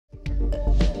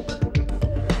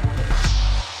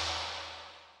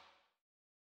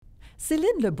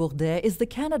Céline Le Bourdais is the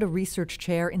Canada Research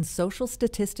Chair in Social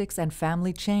Statistics and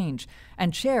Family Change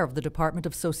and Chair of the Department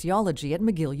of Sociology at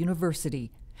McGill University.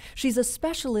 She's a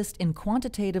specialist in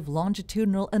quantitative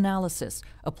longitudinal analysis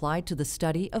applied to the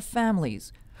study of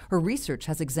families. Her research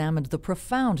has examined the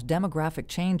profound demographic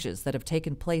changes that have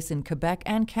taken place in Quebec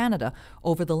and Canada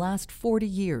over the last 40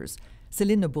 years.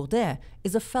 Celine Le Bourdais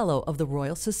is a Fellow of the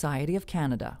Royal Society of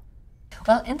Canada.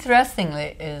 Well,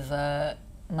 interestingly is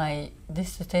my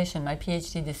dissertation, my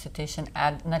PhD dissertation,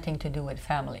 had nothing to do with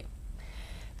family.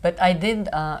 But I did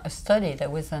a study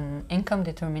that was on income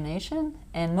determination,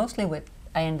 and mostly what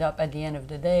I ended up at the end of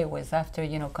the day was after,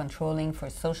 controlling for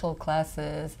social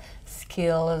classes,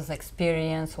 skills,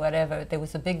 experience, whatever, there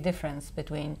was a big difference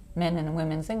between men and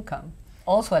women's income.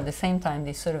 Also, at the same time,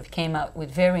 they sort of came out with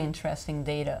very interesting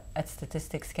data at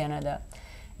Statistics Canada.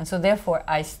 And so therefore,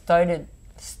 I started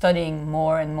studying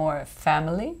more and more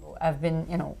family. I've been,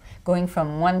 going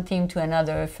from one theme to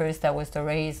another. First, that was the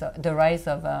rise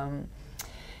of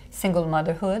single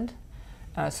motherhood.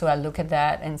 So I look at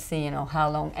that and see,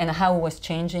 how long and how it was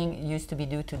changing. It used to be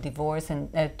due to divorce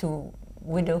and to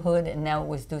widowhood, and now it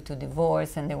was due to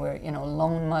divorce. And there were,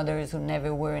 lone mothers who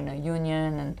never were in a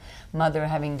union, and mother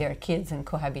having their kids in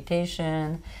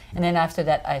cohabitation. And then after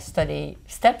that, I study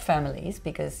step families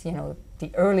because, the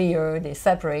earlier they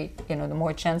separate, the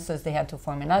more chances they have to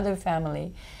form another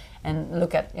family, and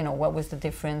look at, what was the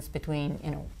difference between,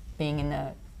 being in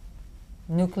a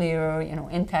nuclear,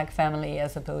 intact family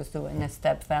as opposed to in a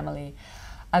step family.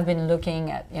 I've been looking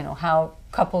at, how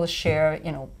couples share,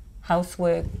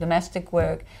 housework, domestic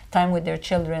work, time with their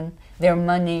children, their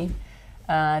money.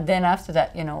 Then after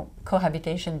that,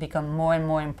 cohabitation become more and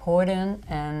more important,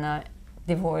 and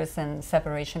divorce and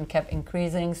separation kept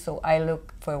increasing. So I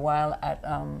looked for a while at,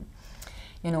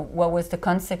 what was the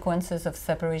consequences of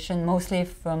separation, mostly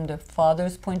from the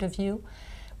father's point of view.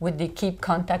 Would they keep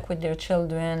contact with their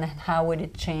children, and how would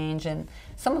it change? And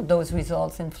some of those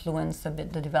results influenced a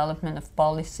bit the development of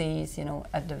policies,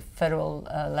 at the federal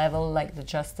level, like the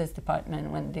Justice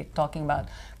Department, when they're talking about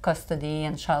custody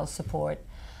and child support.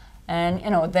 And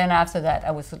then after that,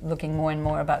 I was looking more and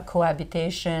more about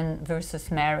cohabitation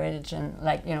versus marriage, and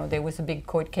there was a big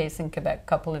court case in Quebec a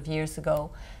couple of years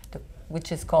ago,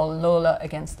 which is called Lola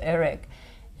against Eric,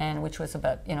 and which was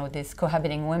about these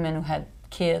cohabiting women who had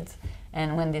kids.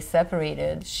 And when they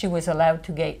separated, she was allowed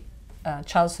to get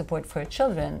child support for her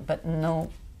children, but no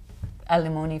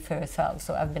alimony for herself.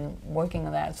 So I've been working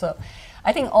on that. So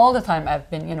I think all the time I've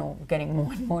been, getting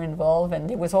more and more involved, and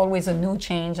there was always a new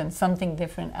change and something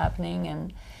different happening.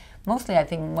 And mostly I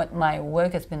think what my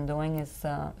work has been doing is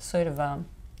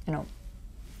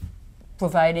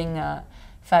providing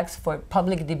facts for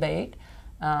public debate.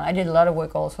 I did a lot of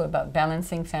work also about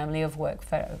balancing family of work,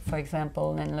 for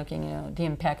example, and looking, the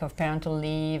impact of parental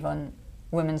leave on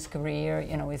women's career.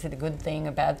 Is it a good thing,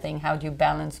 a bad thing? How do you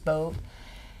balance both?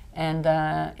 And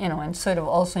and sort of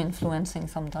also influencing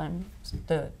sometimes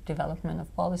the development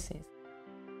of policies.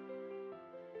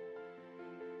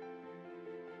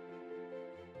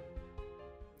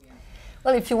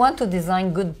 Well, if you want to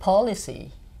design good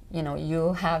policy,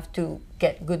 you have to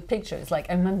get good pictures. Like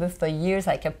I remember for years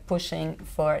I kept pushing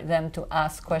for them to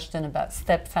ask questions about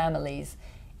step families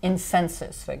in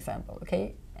census, for example,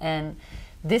 okay? And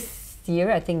this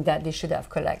year I think that they should have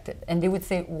collected. And they would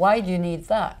say, why do you need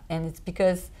that? And it's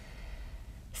because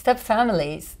step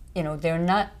families, they're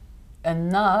not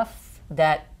enough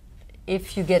that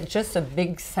if you get just a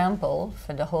big sample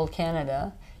for the whole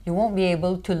Canada, you won't be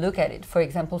able to look at it, for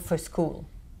example, for school.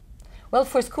 Well,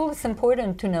 for school, it's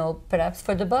important to know, perhaps,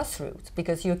 for the bus routes,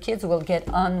 because your kids will get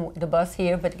on the bus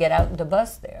here, but get out the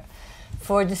bus there.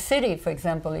 For the city, for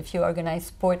example, if you organize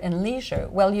sport and leisure,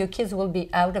 well, your kids will be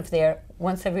out of there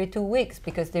once every 2 weeks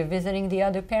because they're visiting the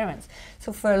other parents.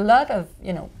 So for a lot of,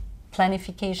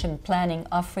 planification, planning,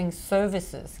 offering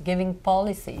services, giving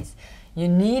policies, you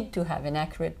need to have an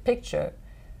accurate picture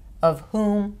of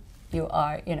whom you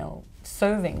are,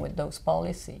 serving with those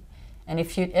policies. And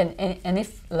if you and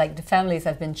if like the families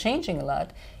have been changing a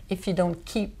lot, if you don't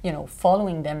keep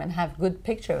following them and have good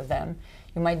picture of them,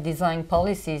 you might design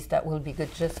policies that will be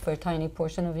good just for a tiny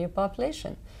portion of your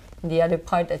population. And the other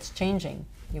part that's changing,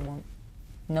 you won't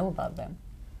know about them.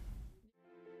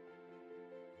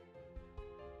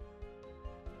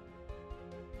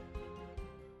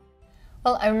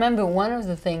 Well, I remember one of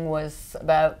the things was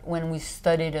about when we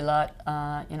studied a lot,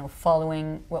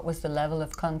 following what was the level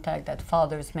of contact that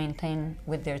fathers maintain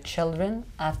with their children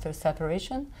after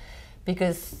separation.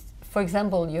 Because, for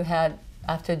example, you had,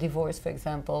 after divorce, for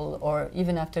example, or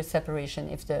even after separation,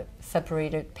 if the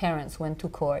separated parents went to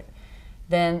court,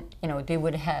 then they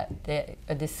would have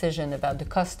a decision about the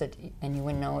custody, and you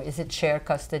would know, is it shared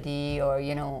custody or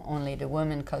only the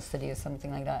woman custody or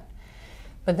something like that.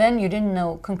 But then you didn't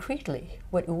know concretely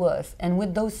what it was. And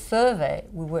with those surveys,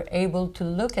 we were able to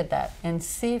look at that and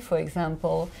see, for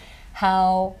example,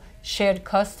 how shared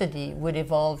custody would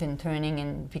evolve in turning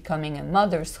and becoming a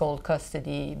mother's sole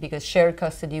custody, because shared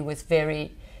custody was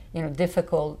very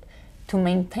difficult to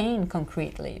maintain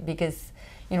concretely, because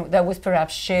that was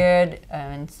perhaps shared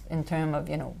in terms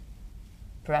of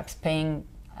perhaps paying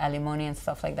alimony and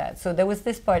stuff like that. So there was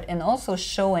this part, and also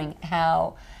showing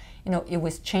how it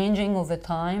was changing over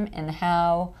time, and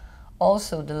how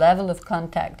also the level of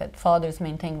contact that fathers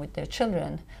maintain with their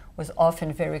children was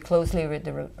often very closely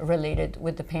related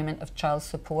with the payment of child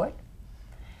support.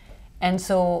 And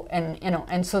so,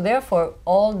 and so therefore,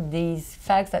 all these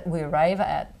facts that we arrive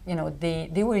at,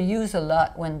 they were used a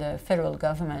lot when the federal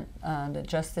government, the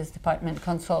Justice Department,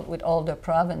 consult with all the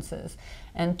provinces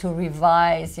and to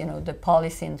revise, the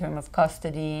policy in terms of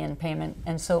custody and payment.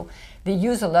 And so they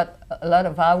use a lot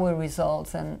of our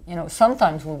results, and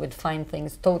sometimes we would find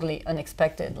things totally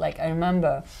unexpected. Like I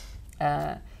remember,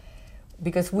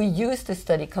 because we used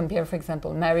to compare, for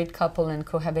example, married couple and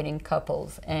cohabiting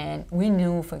couples. And we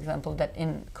knew, for example, that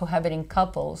in cohabiting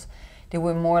couples, they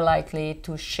were more likely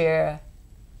to share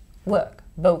work,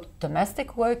 both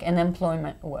domestic work and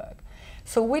employment work.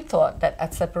 So we thought that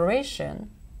at separation,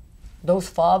 those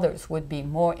fathers would be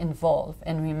more involved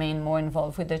and remain more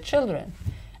involved with their children.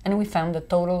 And we found the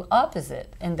total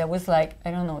opposite. And there was like, I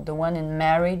don't know, the one in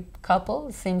married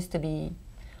couple seems to be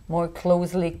more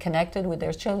closely connected with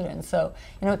their children. So,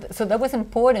 so that was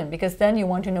important, because then you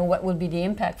want to know what will be the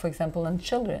impact, for example, on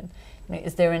children.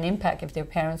 Is there an impact if their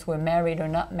parents were married or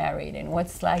not married, and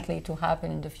what's likely to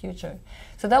happen in the future?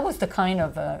 So that was the kind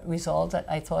of result that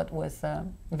I thought was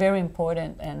very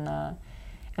important. And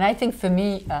I think for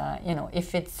me,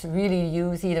 if it's really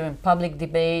used either in public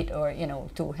debate or,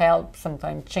 to help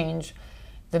sometimes change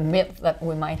the myth that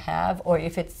we might have, or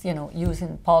if it's used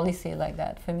in policy like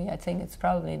that, for me I think it's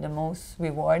probably the most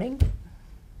rewarding.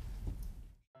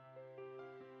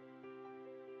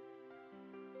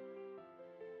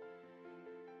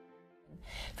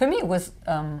 For me it was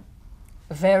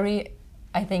very,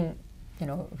 I think,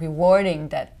 rewarding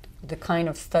that the kind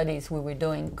of studies we were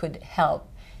doing could help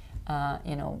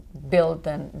build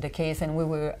the case, and we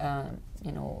were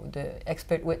the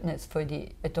expert witness for the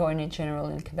Attorney General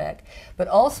in Quebec. But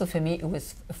also for me, it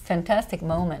was a fantastic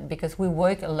moment, because we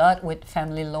work a lot with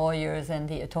family lawyers and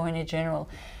the Attorney General,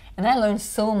 and I learned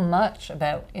so much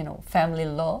about family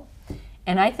law.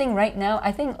 And I think right now,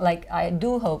 I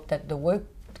do hope that the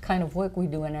kind of work we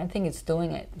do, and I think it's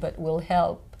doing it, but will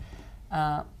help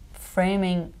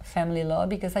framing family law,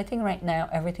 because I think right now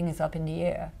everything is up in the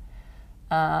air.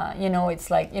 It's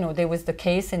like, there was the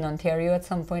case in Ontario at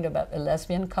some point about a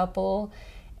lesbian couple,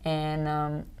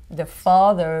 and the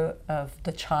father of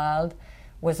the child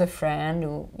was a friend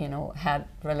who, had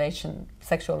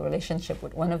sexual relationship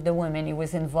with one of the women. He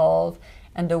was involved,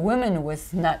 and the woman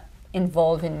was not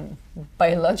involved in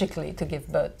biologically to give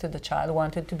birth to the child,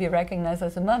 wanted to be recognized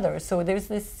as a mother. So there's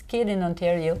this kid in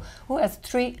Ontario who has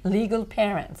 3 legal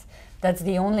parents. That's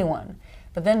the only one.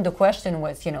 But then the question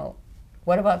was,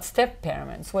 what about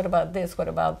step-parents? What about this? What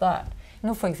about that?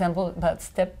 For example, about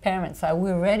step-parents, are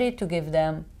we ready to give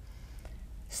them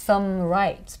some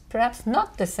rights? Perhaps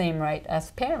not the same right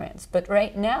as parents, but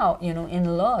right now,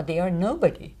 in law, they are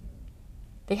nobody.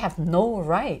 They have no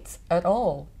rights at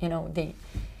all.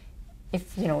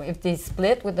 If they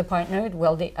split with the partner,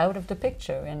 well, they're out of the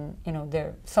picture, and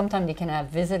sometimes they can have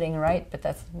visiting right, but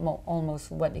that's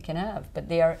almost what they can have. But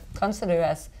they are considered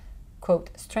as, quote,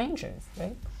 strangers,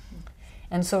 right?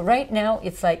 And so right now,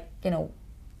 it's like,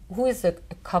 who is a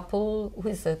couple, who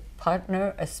is a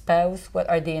partner, a spouse, what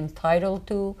are they entitled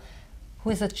to, who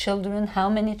is the children, how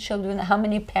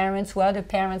many parents, who are the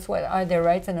parents, what are their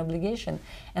rights and obligations.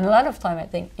 And a lot of time, I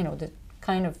think, the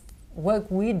kind of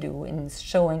work we do in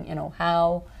showing,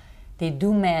 how they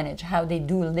do manage, how they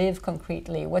do live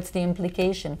concretely, what's the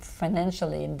implication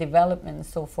financially in development and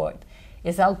so forth,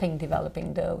 is helping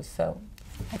developing those. So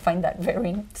I find that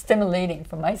very stimulating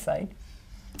from my side.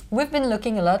 We've been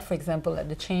looking a lot, for example, at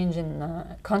the change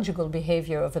in conjugal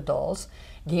behavior of adults,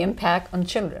 the impact on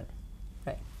children,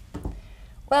 right?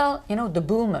 Well, the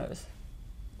boomers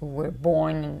who were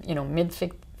born in,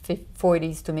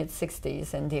 mid-40s to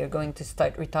mid-60s, and they're going to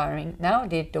start retiring. Now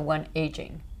they're the one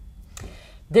aging.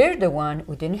 They're the one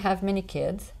who didn't have many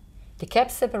kids. They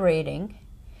kept separating,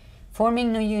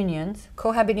 forming new unions,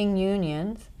 cohabiting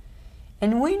unions.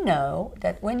 And we know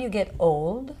that when you get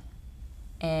old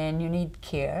and you need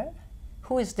care,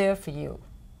 who is there for you?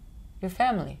 your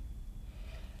family.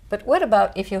 But what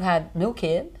about if you had no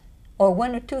kid, or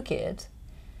 1 or 2 kids,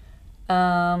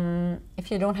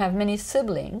 if you don't have many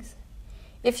siblings,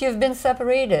 if you've been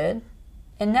separated,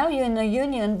 and now you're in a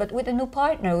union, but with a new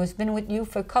partner who's been with you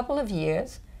for a couple of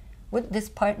years, this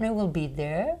partner will be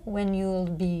there when you'll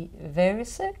be very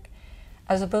sick,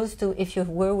 as opposed to if you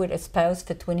were with a spouse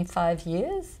for 25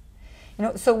 years. You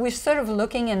know, so we're sort of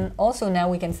looking, and also now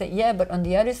we can say, yeah, but on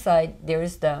the other side, there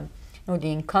is the, you know,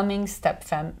 the incoming step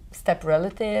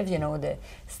relative, you know, the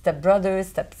step brothers,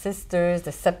 step sisters,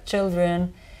 the step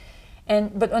children.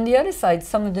 But on the other side,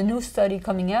 some of the new study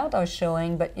coming out are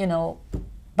showing, but you know,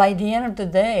 by the end of the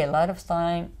day, a lot of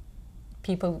time,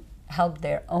 people help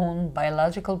their own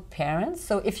biological parents.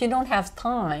 So if you don't have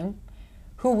time,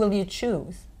 who will you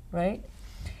choose, right?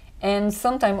 And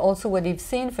sometimes also what they've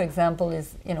seen, for example,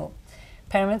 is, you know,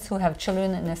 parents who have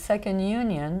children in a second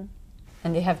union,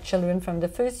 and they have children from the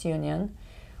first union.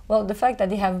 Well, the fact that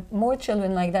they have more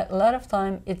children like that, a lot of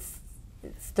time, it's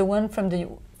the one from the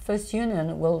first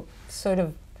union will sort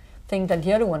of think that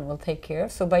the other one will take care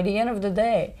of. So by the end of the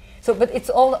day, but it's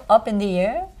all up in the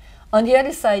air. On the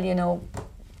other side, you know,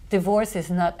 divorce is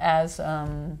not as,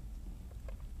 comment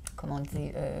on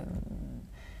dit,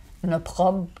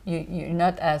 opprobre. You're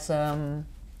not as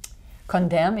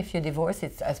condemned if you divorce.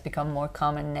 It has become more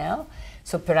common now.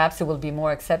 So perhaps it will be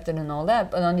more accepted and all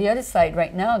that. But on the other side,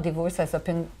 right now, divorce has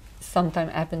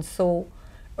sometimes happened so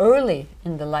early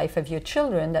in the life of your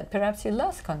children that perhaps you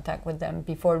lost contact with them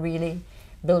before really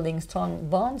building strong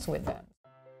bonds with them.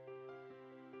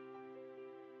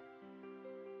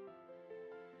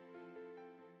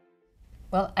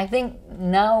 Well, I think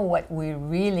now what we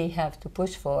really have to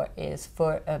push for is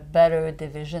for a better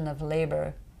division of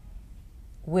labor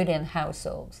within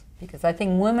households. Because I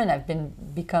think women have been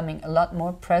becoming a lot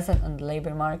more present on the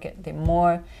labor market. They're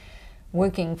more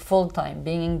working full-time,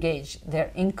 being engaged.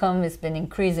 Their income has been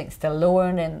increasing, still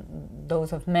lower than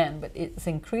those of men, but it's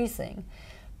increasing.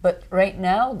 But right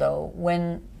now, though,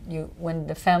 when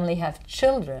the family have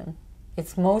children,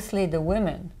 it's mostly the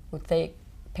women who take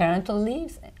parental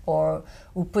leaves or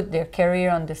who put their career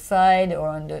on the side or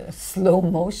on the slow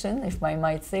motion, if I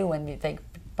might say, when they take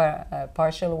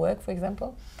partial work, for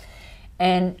example.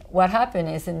 And what happened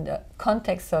is, in the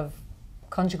context of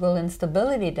conjugal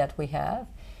instability that we have,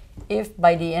 if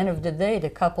by the end of the day the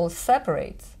couple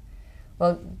separates,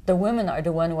 well, the women are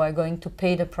the ones who are going to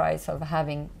pay the price of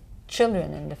having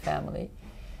children in the family,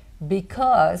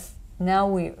 because now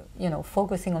we, you know,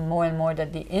 focusing on more and more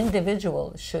that the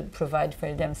individual should provide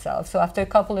for themselves. So after a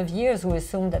couple of years, we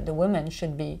assume that the woman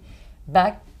should be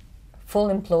back full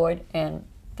employed and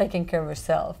taking care of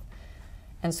herself.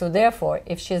 And so therefore,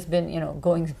 if she's been, you know,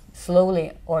 going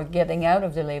slowly or getting out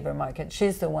of the labor market,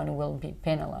 she's the one who will be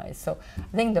penalized. So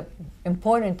I think the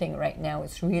important thing right now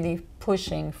is really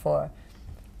pushing for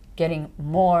getting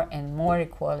more and more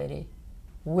equality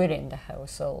within the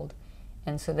household.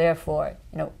 And so therefore,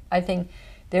 you know, I think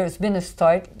there's been a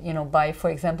start, you know, by,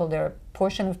 for example, there are a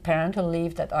portion of parental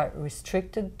leave that are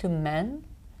restricted to men.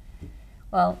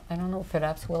 Well, I don't know,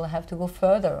 perhaps we'll have to go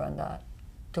further on that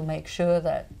to make sure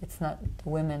that it's not the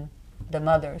women, the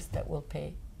mothers, that will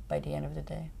pay by the end of the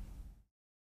day.